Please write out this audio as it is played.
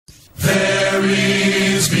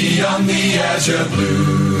beyond the azure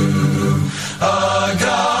blue. A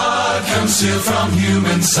God comes still from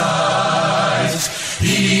human sight.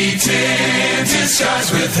 He tinted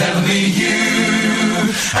skies with heavenly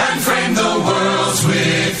hue and framed the worlds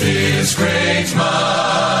with his great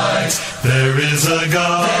might. There is a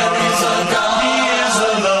God. There is a God. He is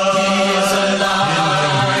alive.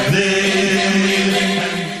 He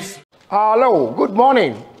is alive. Hello, good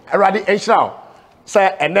morning. Eradi Asiamah.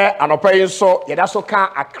 Say ene anopayin so yeda so kan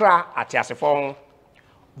Accra atiasefo.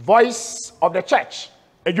 Voice of the Church.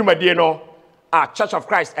 Edwumadie no Church of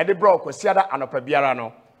Christ ede bro kwasiada anopa biara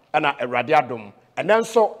no na Eradi adom. Ene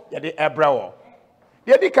nso yede ebrawo.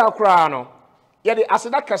 Yedi ka kra no yede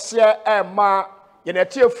aseda kase ma yene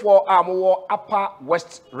tiefo amowo Upper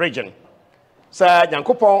West region. Say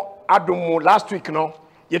Nyankopon adom last week no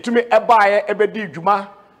yetumi ebaaye ebedi dwuma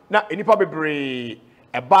na enipa bebre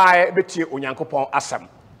ebae betie onyankopon asem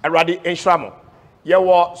Eradi Asiamah. Ye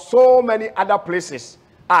were so many other places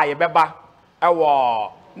ye beba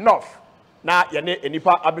ewo north na ye ne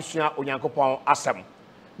enipa abesua onyankopon asem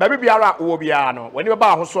baby biara wo biara no wani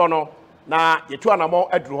beba ahoso no na yetu anamo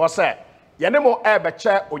aduru ho se ye ne mo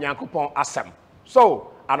ebeche onyankopon asem.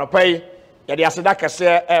 So anopai ye de aseda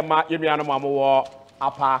kese ma yenuano mamowo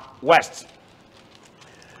Upper West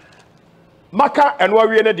maka enwa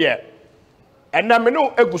wie ne de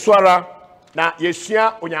enamenu egusuara na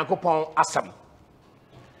yesua onyankopon asem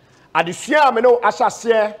adesua ameno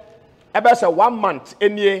asase ebe se 1 month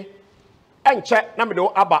enie enche na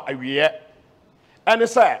medo aba awie ene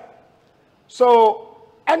se so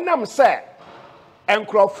enam se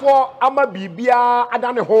enkrofo ama bibia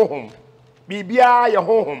adane honhom bibia ye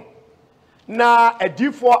honhom na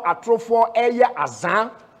adifo atrofo eye azan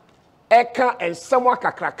eka ensem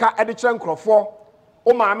akakraka ede kire enkrofo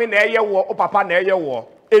o maame na eye wo o papa na eye wo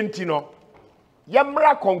enti no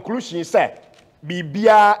yemra conclusion say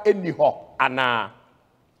bibia eni ho ana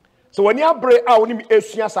so wani abre a woni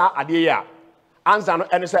esua sa ade ya anza no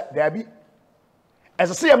ene say dabi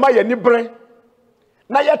esese ye ma ye ni bre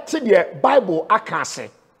na ye te de Bible aka ase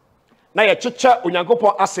na ye cheche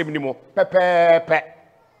onyankopon asem ni mo pepepe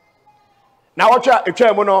na wocha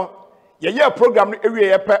etwa mu no ye program no ewie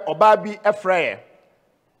ye pe oba bi efre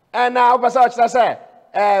na obasa ochira say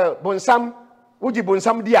bonsam uji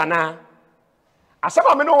bonsam di ana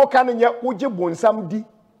asama me no wo kan nye uji bonsam di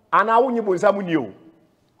ana wonyi bonsam ni o.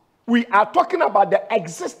 We are talking about the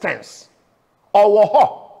existence owo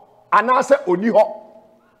ho ana se oni ho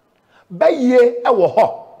baye ewo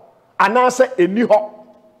ho ana se eni ho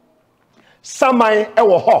saman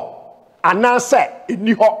ewo ho ana se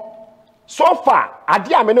eni ho. So far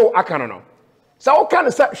ade a me no aka no so wo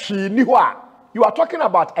kan se hwi ni ho a you are talking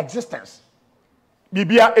about existence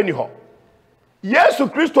bibia eni ho. Yesu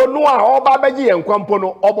Kristo no a oba beji yenkwampo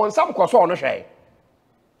no obonsam koso no hwe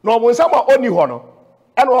no obonsam a oni ho no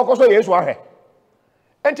eno okoso Yesu ahwe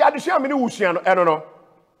enti adesua me ne wusua no eno no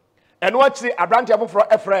eno akiri abrante afoforo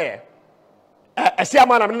efreye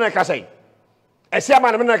Asiamah na me ne ka sei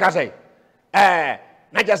Asiamah na me ne ka sei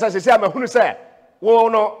na jasa sesi amahunu se wo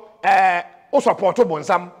no o support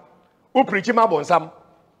bonsam o preach ma bonsam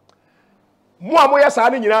mo amoya saa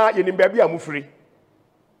ne nyina yenim baabi amufiri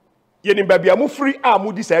yenim baabi amufiri a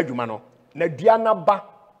mudi saa adwuma no na dua na ba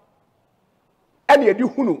ene yedi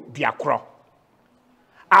hunu dua kro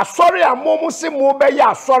asori amomu se mo be ya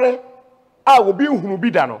asori a obi hunu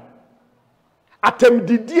bi da no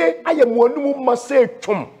atamdidie ayemo anum ma se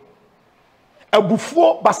twom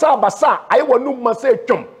abufuo basa aye wonum ma se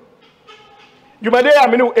twom dwumade ya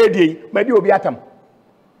me no edie madi obi atam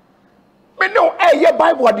me no eye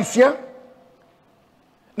Bible adesua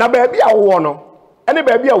na baabi a wo no ene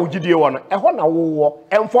baabi a wugidie wo no eho na wo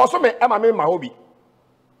enforso me ema me ma hobi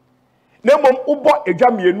na mom ubo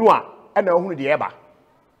edwa mienu a ena ohunu de eba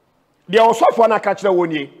de osofo na ka kire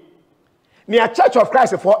wonie ne a Church of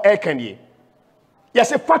Christ for ekanie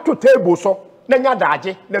yesi fato table so na nya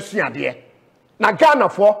daage na suade na Ghana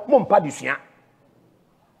for mompa de sua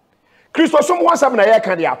Kristo som wansam na ye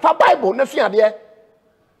kan de a fa Bible na suade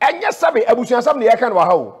enye sabe abusuan sam na ye kan wa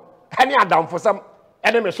ha o ene adamfo sam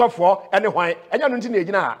ene me sofo ene hwan enya no nti na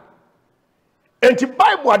egina ha enti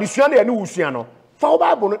Bible adesua na ye ne wusua no fa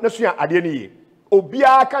Bible na sua ade ne ye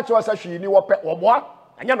obia ka che wasa hwi ni wo pe wo boa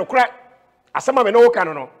enya no kra asema me no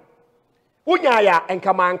kan no unya ya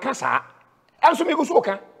enka manka saa enso me gusu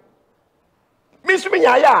ka mi su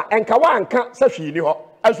nya ya enka wa anka sa hwi ni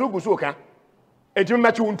ho enso gusu ka enti me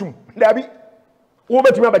machi wontum dabi wo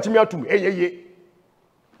betimi abatimi atum eyeye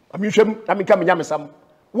amihwem na minka me nyamesam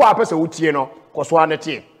wo apese wo tie no koso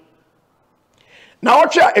anete na wo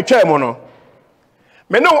twa etwa mu no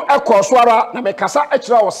me no ekoso ara na me kasa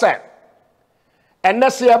akira wo se And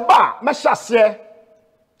that's a bar, Meshase,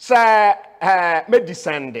 say, me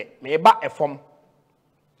descend, me ba a form.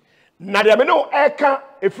 Nadiamino eka,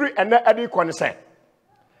 a free and eddy conse.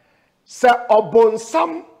 Say, obon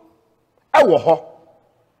some, ewo ho.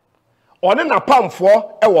 One na palm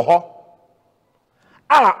for, ewo ho.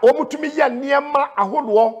 Ah, omutumi ya niema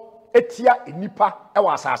ahodoɔ etia enipa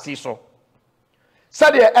ewa asase so.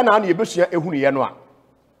 Sade ena na yebesua ehunu ye no a.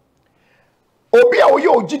 Obi a oye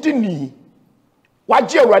ogidi ni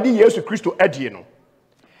wagye Awurade Yesu Kristo adie no.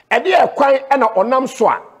 Ede ekwan ena onam so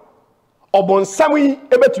a obonsam yi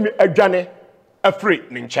ebetumi adwane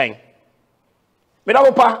afri ne nkyɛn.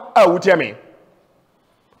 Medawo pa a wutie me.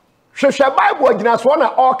 Hwehwɛ Bible agina so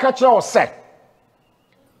na ɔka kyerɛ wo sɛ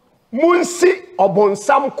munsi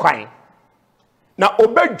obonsam kwan na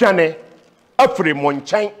obedwane afri mo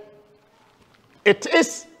nkyɛn. It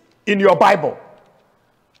is in your Bible.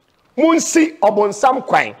 Munsi obonsam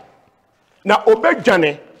kwan na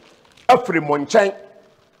obedwane afri mo nkyɛn.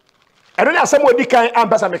 Ɛno ne asɛm odi kan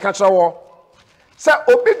ampasa meka kyerɛ wo sɛ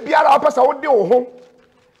obi biara apasa wo de wo ho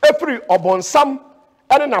afri obonsam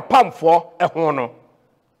ene na pamfo ɛho no.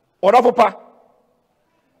 Odafo pa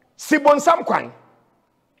si bonsam kwan.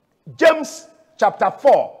 James chapter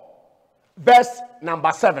 4 verse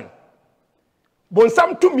number 7.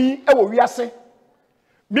 Bonsam to me ewo wiase.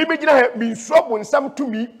 Mimi gina he minsuo bonsam to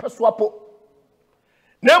me pesoapo.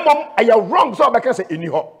 Na mom aya wrong so obeka se eni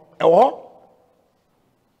ho. Ewo ho.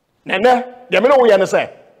 Nene, de me no wo ye ne se.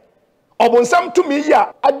 Obonsam to me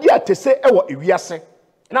ya ade atese ewo ewiase.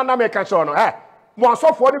 Na na me ka che no mo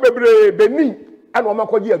asofo de bebre beni ena o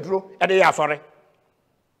makoji aduro e de ya asore.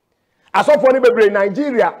 Asofo ne bebre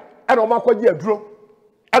Nigeria ena o makoji aduro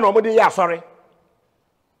ena o mo de ya asore.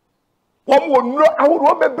 Wom wonuro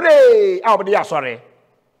ahoro bebre a o de ya asore.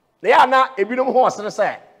 Na ya na ebinom ho osere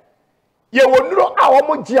se ye wonuro a wo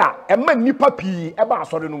mo gi a ema nipa pii e ba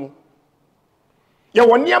asore no mu. Ye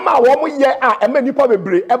woniema a wo mo ye a ema nipa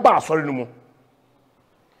bebre e ba asore no mu.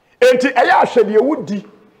 Enti eya ahwede wudi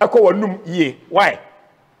ekọ wonum yie. Why?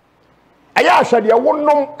 Eya ahwede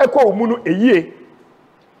wonom ekọ omunu eyie.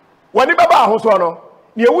 Woni baba ahoso no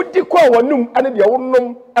ne wudi kọ wonum ane de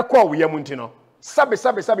wonom ekọ woyam nti no. Sabe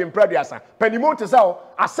impradiasa. Penimo te say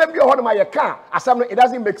asem bi ho no ma ye ka asem no it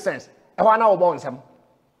doesn't make sense. E ho na wo bo nsem.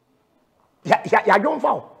 Ya dwon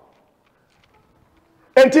fa.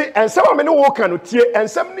 Enti ensem me ne wo ka no tie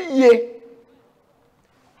ensem ne yie.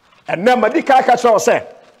 Enna madika ka cho say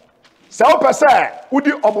se wo pese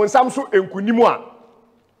udi obonsam so enkunimu a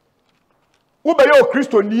wo be ye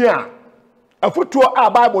Kristo ni a afutuo a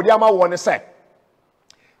Bible dia ma wo ne say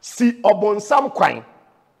si obonsam kwan.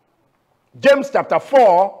 James chapter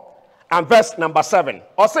 4 and verse number 7.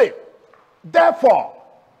 Or say, therefore,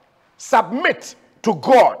 submit to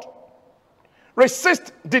God.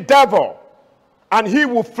 Resist the devil, and he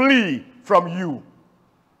will flee from you.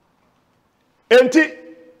 Enti,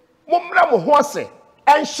 mumra mo ho ase,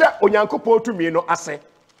 enhye onyankopon tumi no ase.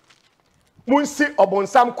 Munsi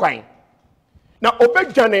obonsam kwan. Na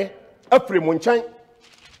obedwane afri mo nkyɛn.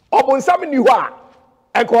 Obonsam ni ho a,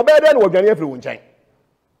 enko obede na wodwane afri wo nkyɛn.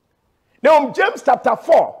 Now, James chapter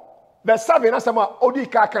 4, verse 7,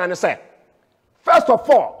 say, first of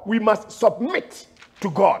all, we must submit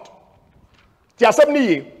to God.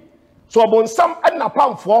 So, upon some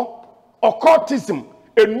for occultism,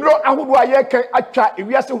 a no ahudu can attract if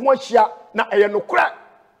we are one share, not a no crack.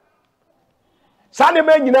 Sunday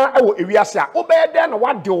men, if we are obey then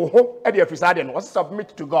what do hope at the office was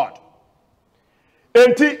submit to God.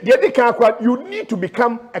 And you need to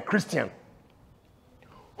become a Christian.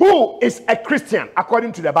 Who is a Christian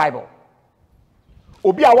according to the Bible?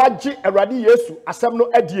 Obi awaji Awurade Yesu asem no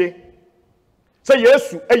adie. Say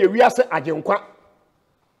Yesu eye wiase agenkwa.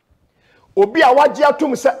 Obi awaji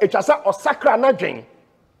atum se etwasa osakra na dwen.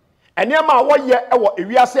 Enema a woye ewo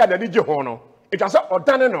ewiase adani gye ho no. Etwasa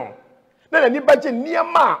odane no. Na nani bagye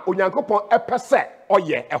niema a Onyankopon epese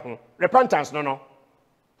oye eho. Repentance no.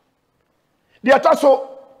 De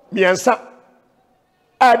ataso miensa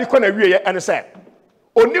a de kona wieye ene se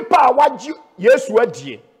onipa waji Yesu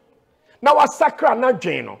adie na wasakra na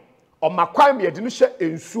dwen no o makwan me de no hye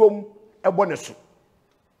ensuom ebo ne so.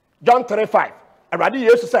 John 3:5 Awurade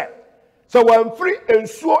Yesu say so wan free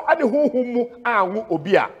ensuo ane honhom mu anwo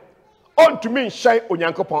obi a ontumi nhyen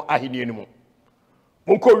Onyankopon ahenie no mu.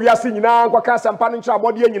 Monko wiase nyina nkwaka sampa no nkyra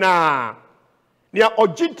abode nyina ne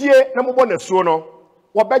ogidie na mobɔ nasuo no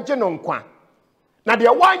wo begye no nkwa na de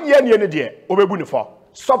wanye ne de obebu ne fo.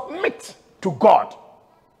 Submit to God.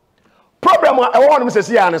 Problem I want to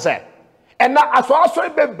say and say, and now as also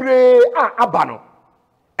bebre abano.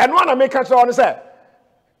 And one I make answer on say,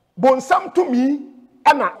 bonsam to me,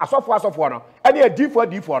 ɛna asɔfo no ɛne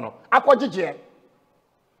adifo no akɔgyegye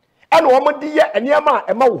ɛna wɔn de yɛ nneɛma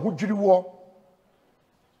a ɛma wo ho dwiri wɔ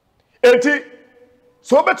enti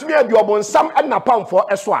so obetumi adi ɔbɔnsam ɛna pamfo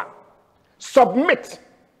ɛso a submit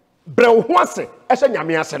brɛ ho ase ɛhyɛ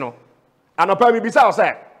nyame ase no anɔpa bibisa wo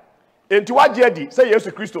sɛ enti wagye adi sɛ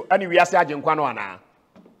Yesu Kristo ɛne wiase agye nkwa no ana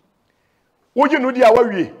wogi no di a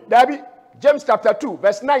wawie dabi James chapter 2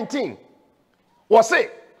 verse 19 wɔ se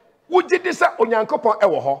wogye di sɛ onyankopɔn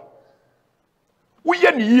ɛwɔ hɔ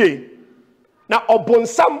woyɛ ne yie na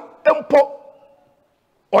ɔbɔnsam mpo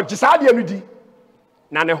ɔgye saa deɛ no di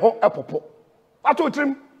na ne ho ɛpopo ato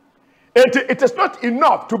trim it is not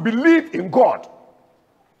enough to believe in God.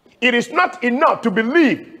 It is not enough to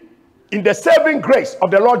believe in the saving grace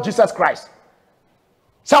of the Lord Jesus Christ.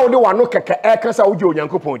 Sa wode wano keke eka sa wuje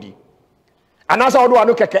onyankopɔn di. Anasa wode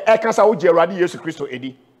wano keke eka sa wuje Awurade Yesu Kristo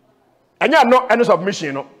edi. Enya no ene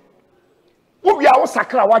submission no. Wo bia wo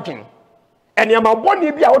sakra wadwen. Ene ma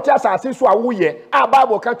boni bia wo te asase so a wo ye a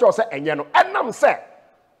Bible ka cho se enye no. Enam se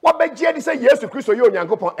wo begye di se Yesu Kristo ye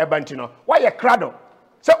onyankopɔn ebanti no. Wo ye krado.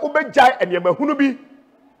 Se wo begye ene ma hunu bi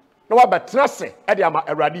na wabetra se e de ama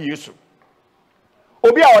Awurade Yesu.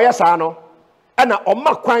 Obi a oyɛ saa no ɛna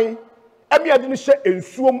ɔma kwan emiade no hye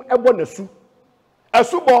ensuom ɛbɔ nasu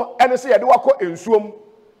asubɔ ɛne se yɛde wakɔ ensuom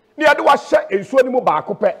ne yɛde wahyɛ ensuo no mu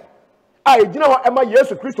baako pɛ a egyina hɔ ɛma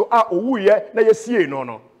Yesu Kristo a owuye na yɛsie no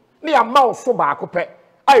no ne yɛma wo so baako pɛ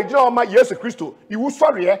a egyina hɔ ma Yesu Kristo iwu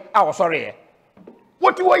sɔreɛ a wɔsɔreɛ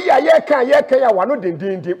woti wo yi a yɛka a wano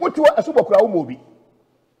dendenden woti wo asubɔ kura wo mo bi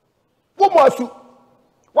wo mo asu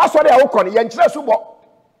wasɔre a wo kɔ no yɛnkyerɛ asubɔ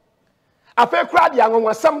afa kura de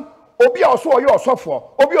anwonwasam obi a oso oyo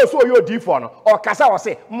osofo obi oso oyo odifo no o kasa wo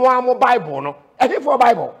se mo Bible no ehe for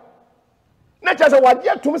Bible na chese wade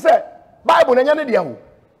atum se Bible na nya ne de ahu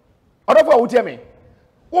odofo wo tie me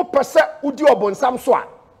wo pese udi obonsam so a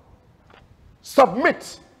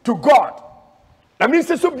submit to God na min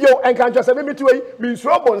se so bio enkan chese me mitu yi min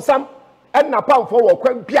suro obonsam en na pamfo wo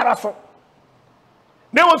kwan biara so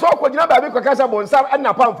ne wo so kwagina ba bi kwakasa obonsam en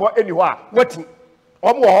na pamfo eni ho a wati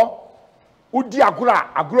omo ho udi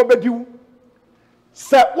agro bediu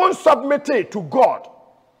se won submit to God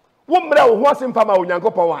won mra wo ho asemfa ma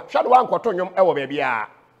onyankopɔn a hwade wa nkoto nwom ewo ba bia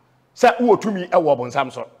se wo tumi ewo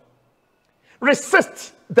bonsam so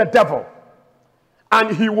resist the devil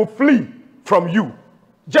and he will flee from you.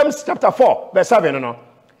 James chapter 4 verse 7 no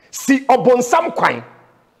si obonsam kwan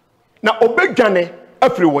na obedwane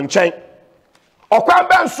afiri wo nkyɛn okwan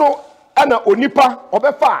ben so ana onipa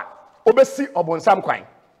obefa obesi obonsam kwan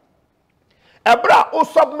Ebra o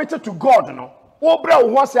submitted to God no. O bra o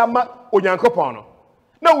ho ase ama onyankopɔn no.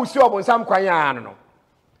 Na wo si obonsam kwan ya no.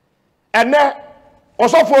 Ene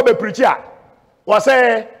osofo be preach a wo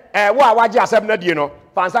say wo a waje asem na die no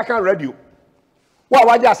fansa kan radio. Wo a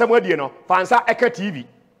waje asem adie no fansa eka TV.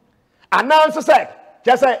 Announce say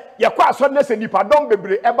just say ye kwa aso na se nipa don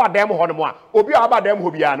bebre eba dem ho no mo a obi a aba dem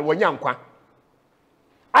ho bia no wonya nkwa.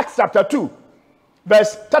 Acts chapter 2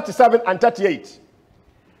 verse 37 and 38.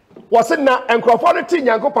 Was na enkrofo no ti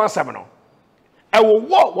nyankopon asem no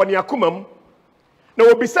ewo woni akomam na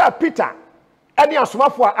obisa Peter ene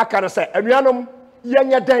asomafo a aka no se anuanom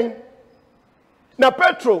yenye den na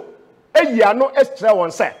Petro eyia no estre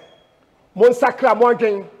won se mon sakra mo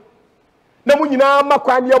adwen na mo nyina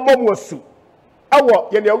makwan ye momo asu ewo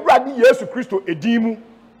ye ne Awurade Yesu Kristo edimu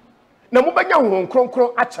na mo benya honhom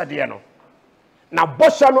kronkron akyade no na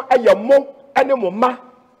bosha no eye mo ene mo ma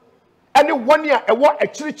ene woni a ewo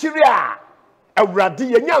akirikyiri a Awurade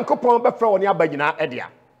ye nyankopɔn befra woni abagina edia.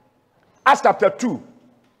 Acts chapter 2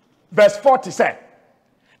 verse 40 say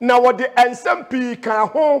na wode ensem pi kan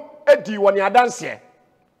ho edi woni adanse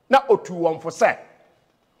na otu won fo say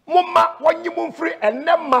momma wonyi mumfiri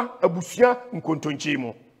enema abusua nkontonchi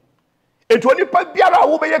mu etu oni pa biara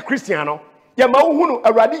wo beye Christian no ye ma wo hunu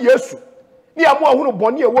Awurade Yesu ni ya mo hunu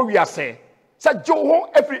bone e wo wiase sa je wo ho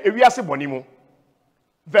afiri ewiase bone mu.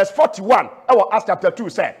 Verse 41 our Acts chapter 2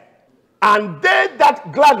 said, and they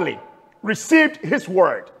that gladly received his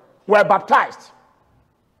word were baptized,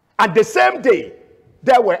 and the same day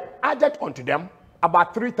there were added unto them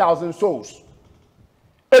about 3,000 souls.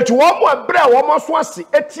 Et womo ebra womo so ase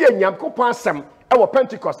etie nyankopon asem e wo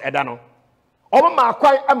Pentecost eda no omo ma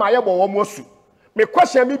kwan e ma ye bo womo asu me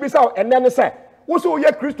question bi bisa ene ne se wo so ye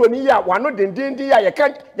Kristo ni ya wano dendindi ya ye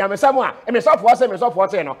kan nyamesam a e me sofo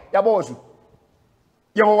ase no ya bo asu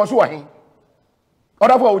ye wo so wahin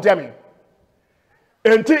odafo wo tell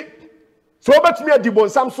enti so betumi adibon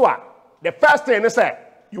sam so a the first thing is say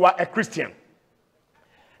you are a Christian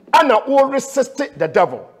and now resist the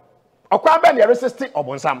devil. Okwan be na resist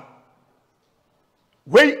obonsam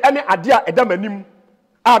we any ade a edam anim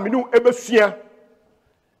a menu ebesua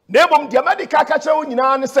na ebom dia medical ka kire wo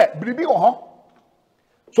nyina ne se biribi wo ho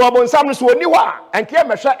so obonsam no so oni ho a enke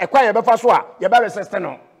mehwe ekwan ye befa so a ye be resist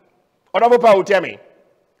no odofo pa wo tie me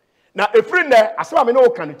na efiri ne asema me no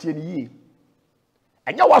ka no tie ni yi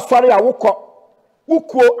enya wasore a wokọ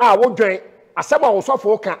wukuo a wodwen asema wo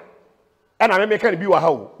sofo ka na me meka ne bi wa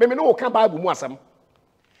ha wo me no wo ka bible mu asem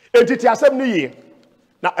entiti asem no yi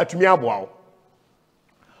na atumi aboa wo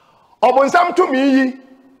obonsam tumi yi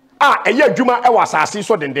a eye adwuma e wasase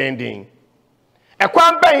so dendenden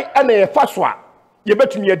ekwan ben na ye fa so a ye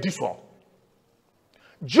betumi adi so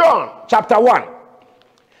John chapter 1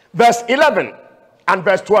 verse 11 and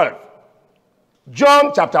verse 12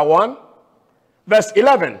 John chapter 1 verse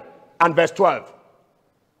 11 and verse 12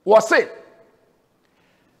 was it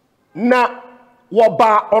na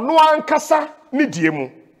woba ono ankasa ne die mu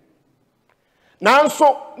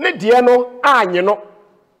nanso ne die no anye no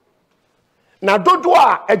na dodo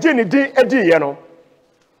a eje ne din ediye no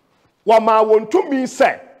wama wontumi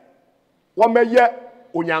se wameye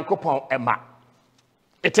onyankopon ema.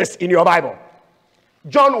 It is in your Bible.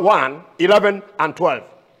 John 1 11 and 12.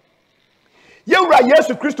 Yewura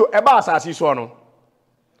Yesu Kristo eba asasi so no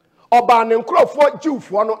oba ne nkrofo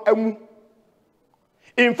jiwfo no amu.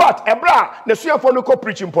 In fact, ebra ne suafo no ko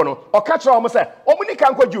preaching po no o ka kire o mo se o mu ni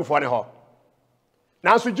kan ko jiwfo ne ho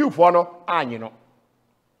nanso jiwfo no anye no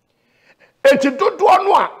enti dodo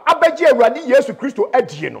no a abaji awurade Yesu Kristo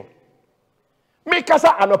adie no me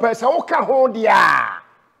kasa anope se wo ka ho dia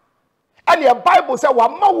and the Bible say wa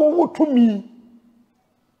ma wo tumi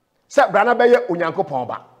se brana beye onyankopon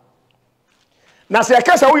ba na se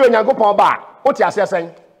kasa wo onyankopon ba o ti ase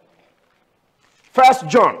sen 1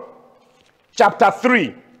 John chapter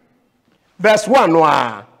 3 verse 1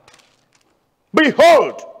 no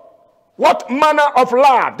behold what manner of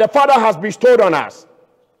love the Father has bestowed on us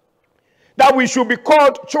that we should be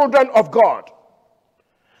called children of God.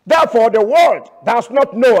 Therefore the world does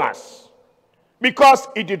not know us because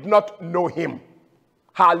it did not know him.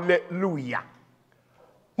 Hallelujah.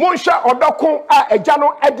 Monsha odoko a eja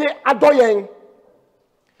no ede adoyen.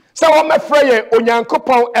 Se wo mefre ye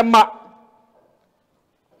onyankopon ema.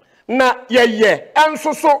 Na ye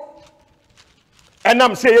enso so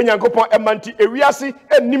enam se ye onyankopon ema nti ewiase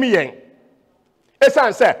ennim yen.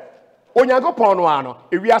 Esan se onyankopon no ano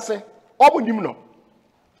ewiase obunim no.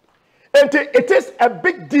 And it is a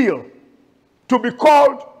big deal to be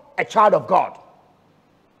called a child of God.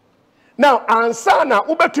 Now, ansana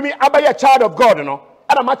ubetumi abaye a child of God, no.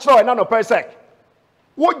 Ana machro na no persek.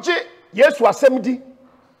 Woje Yesu asemdi.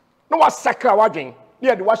 No wa sakra wadwen.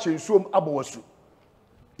 Ne de wa hyensuom abowasu.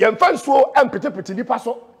 Yemfa nsuo empetepete nipa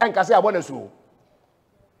so enkase abonasu.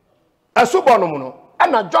 Asubonom no.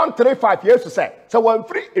 Ana John 3:5 Yesu say, "So one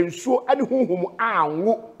free ensuo ane honhom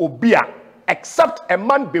anwo obia except a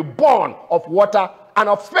man be born of water and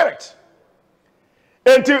of spirit."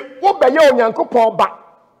 Enti wo beye onyankopon ba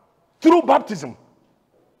through baptism.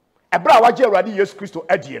 Ebra waje awurade Yesu Kristo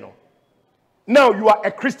adie no. Now you are a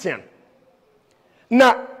Christian.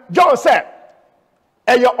 Now John said,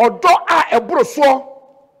 "Eye odo a eboro so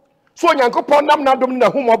onyankopon nam na dom na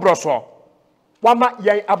humo boro so. Wama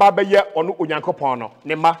yen ababeye onu onyankopon no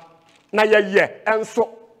ne ma na ye enso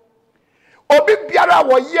obi biara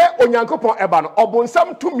wo ye onyankopon eba no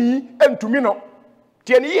obonsam tumi entumi no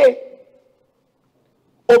tie ne ye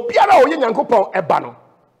obiara wo ye onyankopon eba no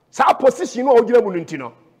sa position no ogira mu nti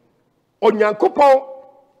no onyankopon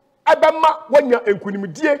ebema wanya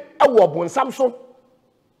enkunimdie ewo obonsam so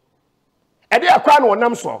ede akwa no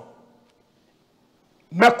onam so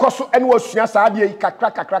mekoso ene wasua saade yi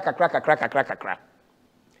kakra.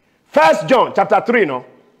 1 John chapter 3 no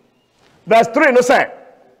verse 3 no say,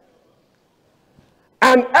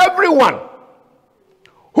 "And everyone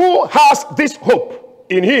who has this hope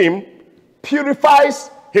in him purifies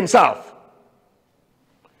himself.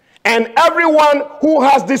 And everyone who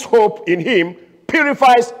has this hope in him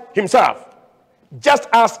purifies himself, just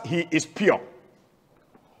as he is pure."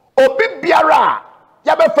 Obi biara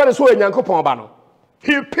ya be fere so onyankopon ba no,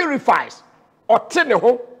 he purifies or tene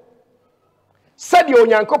ho said the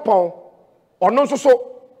onyankopon ono nso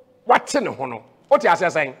so watene ho no. What you say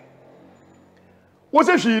saying? Wo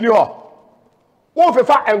se hwi ni ho. Wo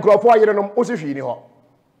fefa enkrofo yerenom wo se hwi ni ho.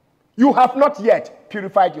 You have not yet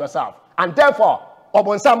purified yourself, and therefore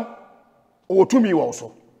obonsam otumi wo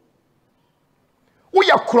so. Wo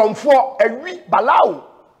ye kromfo awi balawo.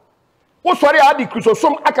 Wo sori adi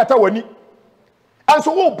kristosom akata wani. And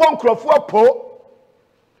so wo bon kromfo po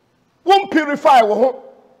won't purify wo ho.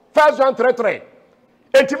 1 John 3:3.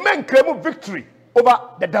 Enti men claim victory over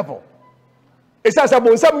the devil. It says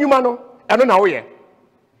abonsam nyuma no eno na wo ye.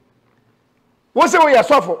 wo se wo ye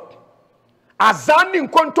sofo azani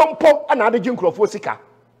nkontompo ana ade jinkrofo sika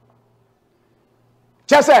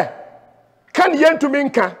chese kan yentumi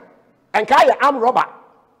nka enka ya am robber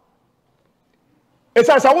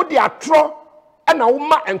esansa wo di atro ana wo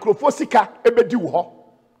ma enkrofo sika ebedi wo ho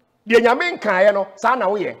de nyame nka ye no sa na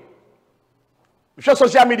wo ye hwe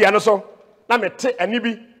social media no so na mete ani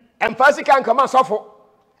bi emfa sika nka ma sofo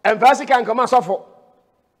emfa sika nka ma sofo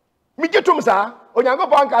mi gitum sa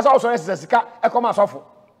onyankopon nka sa wo so sika ekoma sofo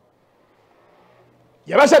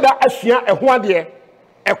ye ba se da asua eho ade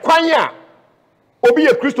ekwan a obi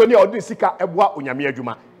ye kristo ni a odi sika eboa onyame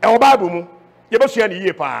adwuma e wo bible mu ye ba sua ni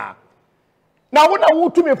yie pa na wo na wo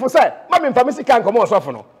tumi fo se ma me mfa me sika nka ma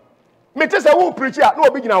sofo no me te se wo preach a na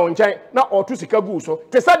obi gina wo nchen na otu sika gu so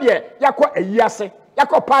te se de yakọ ayi ase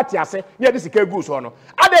yakọ party ase na ye de sika gu so no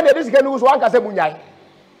ade na de sika gu so wan ka se munyai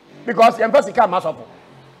because ye mfa sika ma sofo.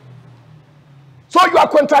 So you are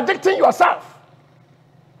contradicting yourself.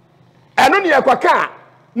 Eno ni ekwaka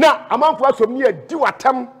na amanfo asom ni adi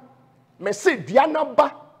watam me se duana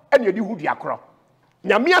ba ene edi hu duakro.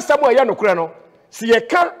 Nyame asam a ye nokre no se ye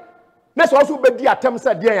ka na so so bedi atam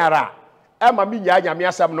se de yara e ma mi nya nyame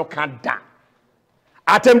asam no ka da.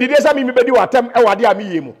 Atam dide se mi bedi watam e wade a mi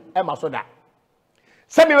yemu e ma so da.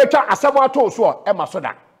 Se mi wetwa asam ato so e ma so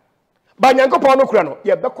da. Ba nyankopon no kure no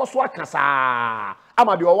ye bekoso akasa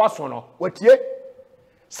ama de o waso no watie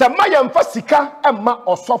sama ya mfa sika emma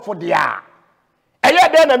osofo de a eye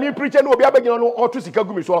de na mi preacher no obi abagina no otu sika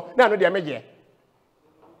gumi so na no de meje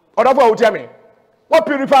odofo awutia me what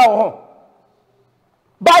purify ho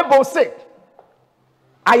Bible say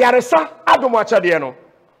ayaresa adomo achade no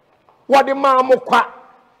wode ma mo kwa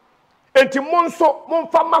enti monso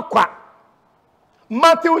momfa makwa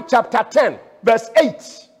Matthew chapter 10 verse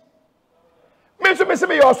 8 menso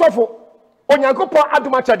me ye osofo onyankopon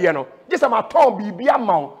adoma chade no just am aton bibia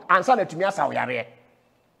mawo ansa na tumi asa oyare.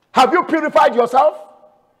 Have you purified yourself?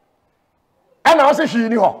 And I say she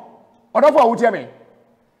ni ho odofo awutie me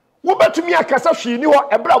wo betumi akasa she ni ho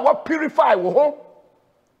ebra wo purify wo ho.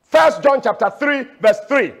 1 John chapter 3 verse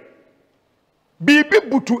 3 bibi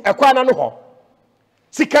butu ekwana no ho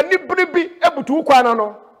sikani bribi ebutu kwana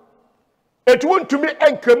no etu wontumi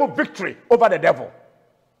enkremu victory over the devil.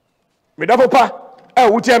 Me devil pa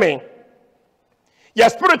awutie me your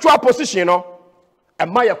spiritual position no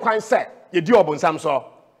ema ye kwan se ye di obonsam so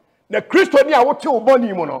na Kristo ni a wote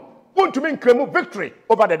oboni mu no wontumi nkremu victory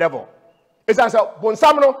over the devil. Esanse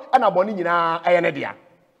bonsam no na boni nyina eye ne dia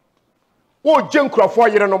wo je nkrofo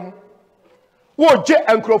yerenom wo je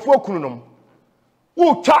enkrofo kununom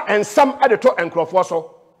wo twa ensam edeto enkrofo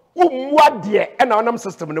so wo mua de na onam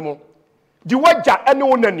system no mu di wagya ene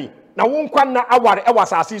wonani na wo nkwa na aware e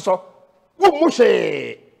wasase so wo mu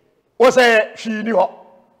hwe wo se hwi ni ho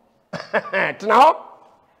tena ho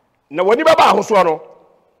na woni baba ahoso no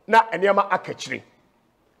na enema akachire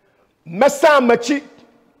mesa machi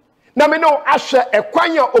na me no ahwe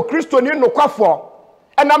ekwan a okristo ni nokwafo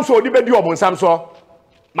enam so odi bedi obonsam so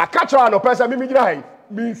makacho no pesa mi gina hai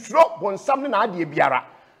mi suro bonsam na ade biara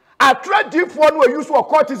atradifo no ayusu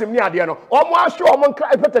occultism ni ade no omo ahwe omo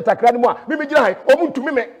nkra epetetakra ni mu a mi gina hai omo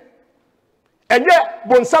ntumi me enye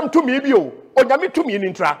bonsam tumi bi o onyame tumi ni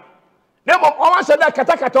ntra na mom omo sheda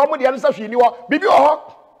katakata omo de ansa hwi ni wo bibi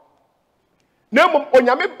ho na mom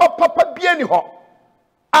onyame papa bia ni ho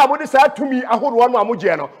a mo de sa tumi ahoro no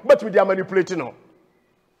amogye no but we dey manipulate no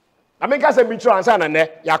America say mitro ansa na ne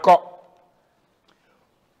yakọ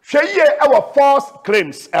hweye e wo false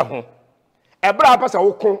claims ho ebra apasa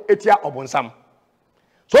wo kon etia obonsam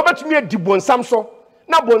so betumi edi bonsam so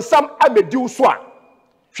na bonsam amedi so a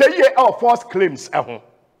hweye e wo false claims ho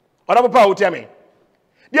oda papa wo tia me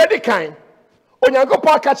de di kan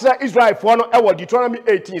onyankopon ka kira Israel fo no e wo Deuteronomy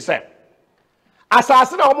 18 say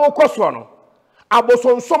asase na wo koso no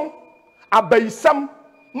abosonsom abayisam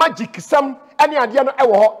magic sam ani ade no e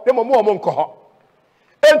wo ho de mo nko ho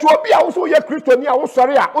enti obi a wo so ye kristoni a wo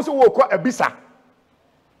sori a wo so wo ko abisa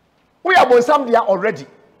we are bonsam dia already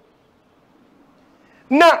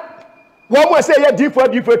na wo mo say ye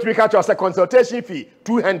D4 3 catch us consultation fee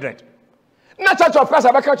 200 na church of Christ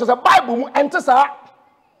abaka catch us Bible mu ente sa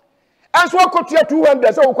enso akotua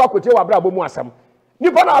 200 say wo kwa kotie wa bra bo mu asam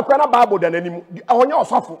nipa na akwa na Bible da nanim ahonye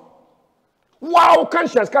osofo wow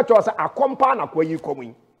conscience catch us akompa na kwa yi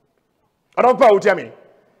komun Aropa utia me.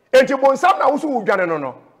 Enti bonsam na wusu udwane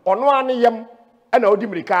no. Ono ane yem na odi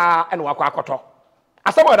mirika na wakọ akoto.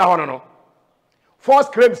 Asamo da hono no.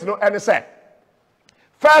 First claims no ene say.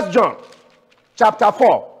 1 John chapter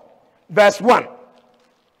 4 verse 1.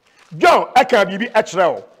 John aka bibi e kire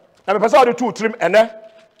o. Na me pese odi 2 trim ene.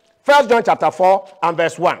 1 John chapter 4 and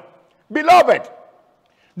verse 1. Beloved,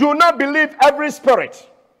 Do not believe every spirit,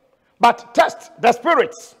 but test the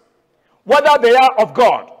spirits, whether they are of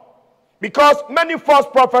God, because many false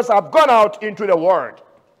prophets have gone out into the world.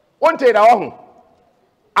 One day,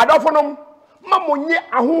 Adofonum, mamunye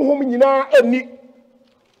ahuhum nyina eni.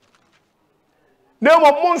 Na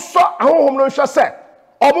mo monso ahuhum no hwe se,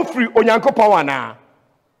 omo free Onyankopon ana.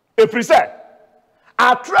 Efri se,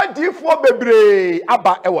 atradifo bebre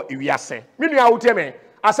aba ewo ewiase. Minu ya wotie me,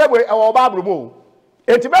 asebwe ewo Bible mo.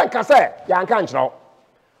 Enti ben ka se, ya nka nkyerɛw.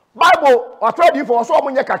 Bible atradifo oso omo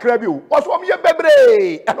nye kakra bi o. Oso omo ye bebre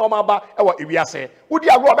e no maba ewo ewiase. Wodi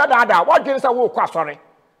agro obedada, wadwene se wo kwa sɔre.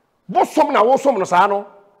 Bosom na wo som no saa no.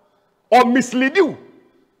 Or mislead you.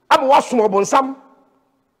 I'm watching Obonsam.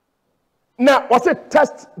 Now, what's it?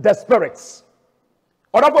 Test the spirits.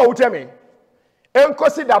 Or that's what you tell me. And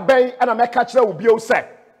consider bay and I make catch will be say.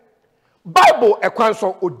 Bible a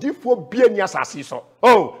counsel or differ being yes as so.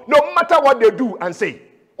 Oh, no matter what they do and say.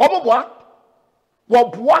 Omo boa.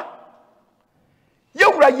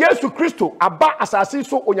 You were Yesu Christo aba asasi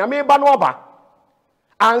so onyame ba no aba.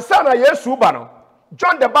 Ansa na Yesu ba no.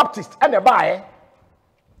 John the Baptist and the bae.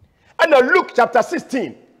 And Luke chapter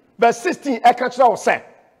 16, verse 16, I catch that say.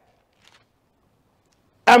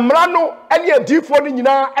 Emrano any different in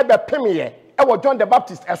na ebe pemiye. Ewo John the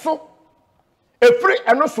Baptist eso. A free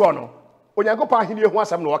and no swano. Onyankopon ahini ehu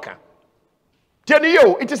asam no waka. Tieni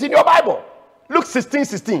yo, it is in your Bible. Luke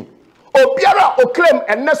 16:16. Obiara o claim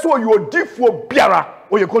and neso you diffo biara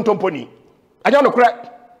o ye kontomponi. Anya no correct.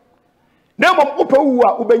 Na mom upe wu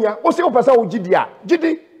a ubenya. O se upesa wo gidi a.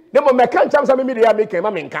 Gidi. Na mom meka ncham sa me dia make ma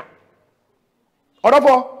menka.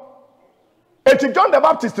 Orofo eti John the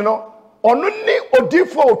Baptist no onu ni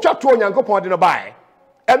odifo otwato Onyankopon de no bae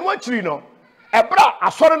eno akiri no ebra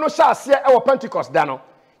asore no sha ase e wo Pentecost da no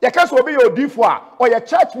ye ka so obi ye odifo a o ye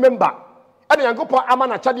church member e na Onyankopon ama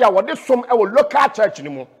na chade a wo de som e wo local church ni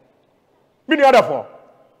mu mini orofo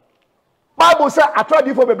Bible say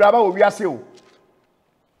atodifo bebraba wo wiase o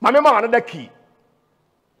mame ma another key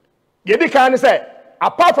ye di kan say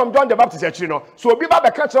apart from John the Baptist actually no so obi ba be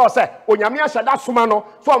ka kire o say onyame ahada soma no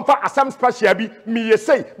so amfa asam special bi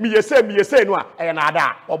miyese no a e na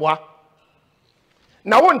ada oboa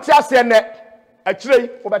na won ti ase ne akire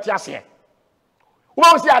wo beti ase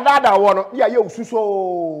wo si ada wo no ya ye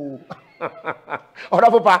osuso ora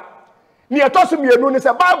papa ni etoso mienu ni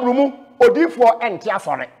say Bible mu odifo enti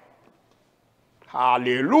asore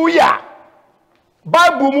hallelujah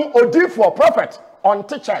Bible mu odifo prophet on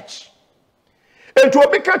the church. And to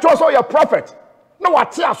be catch also your prophet. No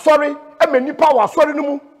what sorry, a many power sorry no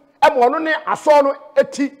mu. A monone a sono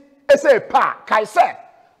eti ese pa kai say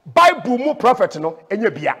Bible mu prophet no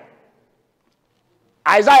enye bia.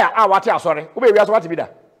 Isaiah what sorry. Ube we what be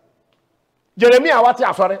that? Jeremiah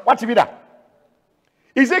what be that?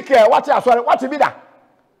 Ezekiel what be that?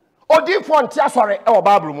 Odifo ntia sorry e wo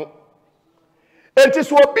Bible mu. Enti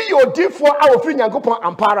so obi ye odifo a ofri Nyankopon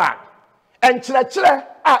ampara. En kire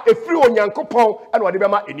a efri Onyankopon and wade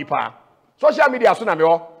bema enipa. Social media so na me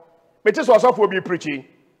ho. Me ti so osofo obi preaching.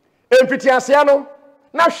 Emfitiase no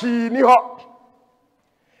na hwi ni ho.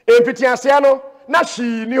 Emfitiase no na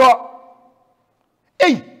hwi ni ho.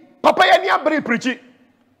 Ei, papa ya ni abere preaching.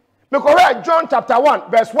 Me ko read John chapter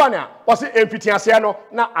 1 verse 1 a was emfitiase no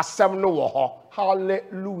na asem no wo ho.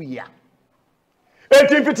 Hallelujah.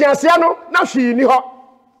 Emfitiase no na hwi ni ho.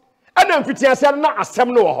 Ana emfitiase no na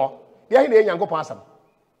asem no wo ho. Ya hina Nyankopon asam.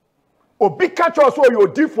 Obi catch us so you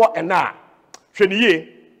do for and na hweniye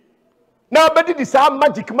na abedi di sa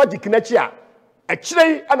magic na chi a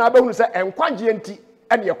kire ana abehunu se enkwagye enti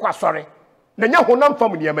ene ye kwa sore na nya honam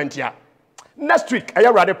fam niam ntia next week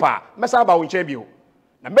aye rade pa mesa ba wo nche bio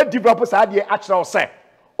na me develop sa de a kire o se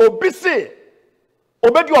obi se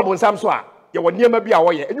obedi obonsam so a ye wo niam bi a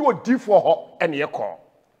wo ye eni wo di for ho ene ye call.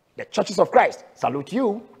 The Churches of Christ salute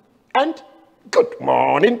you and good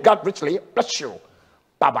morning. God richly bless you.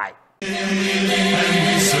 Bye bye.